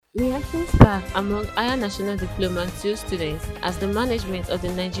Reaction spark among higher national diploma 2 students as the management of the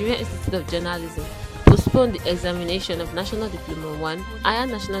Nigerian Institute of Journalism postponed the examination of National Diploma 1, Higher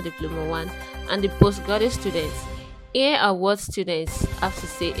National Diploma 1, and the postgraduate students. Here are what students have to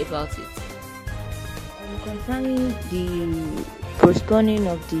say about it. Concerning the postponing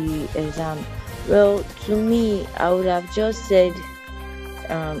of the exam, well, to me, I would have just said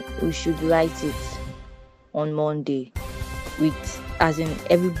we should write it on Monday, with as in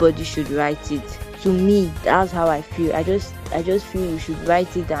everybody should write it. To me, that's how I feel. I just feel we should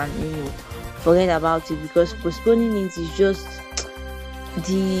write it and forget about it, because postponing it is just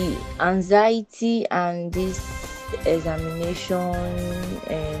the anxiety and this examination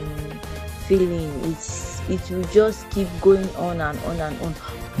feeling. It will just keep going on and on and on.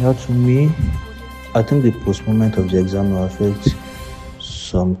 Yeah, to me, I think the postponement of the exam will affect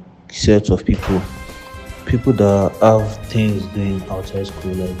some sets of people. People that have things doing outside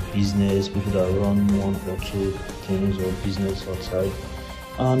school, like business, people that run one or two things or business outside.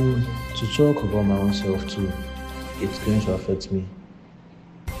 And to talk about my own self too, it's going to affect me.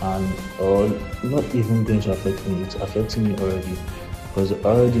 And or not even going to affect me, it's affecting me already. Because I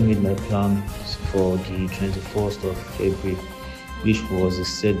already made my plan for the 21st of February, which was the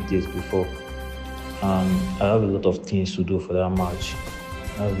set date before. And I have a lot of things to do for that March.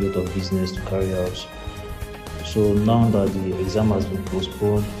 I have a lot of business to carry out. So now that the exam has been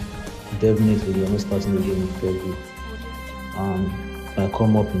postponed, definitely we're not starting again in February. And I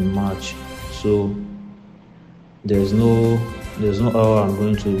come up in March. So there's no how I'm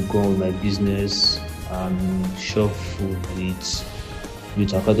going to go on with my business and shop food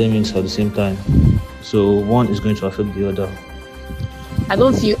with academics at the same time. So one is going to affect the other. I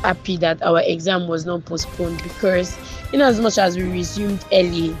don't feel happy that our exam was not postponed because, in as much as we resumed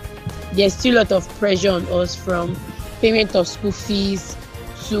early, there's still a lot of pressure on us, from payment of school fees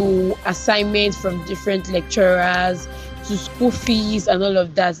to assignments from different lecturers to school fees and all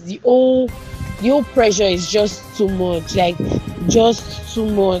of that. The whole pressure is just too much, like just too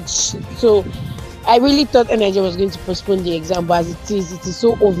much. So I really thought NIJ was going to postpone the exam, but as it is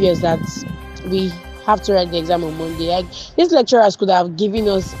so obvious that we have to write the exam on Monday. Like, these lecturers could have given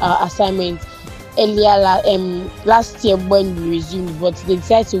us our assignments earlier last year when we resumed, but they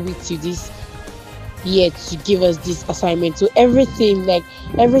decided to wait till this year to give us this assignment. So everything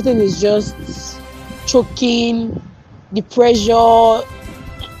is just choking, the pressure,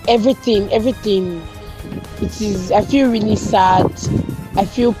 everything. It is. I feel really sad. I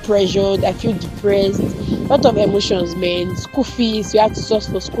feel pressured. I feel depressed. A lot of emotions, man. School fees. We have to source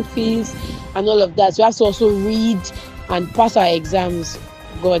for school fees and all of that. We have to also read and pass our exams.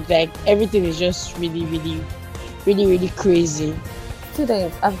 God, like everything is just really crazy.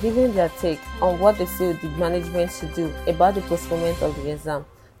 Students have given their take on what they feel the management should do about the postponement of the exam.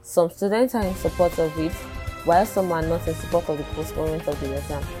 Some students are in support of it, while some are not in support of the postponement of the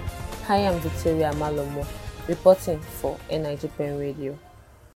exam. I am Victoria Malomo, reporting for NIG Pen Radio.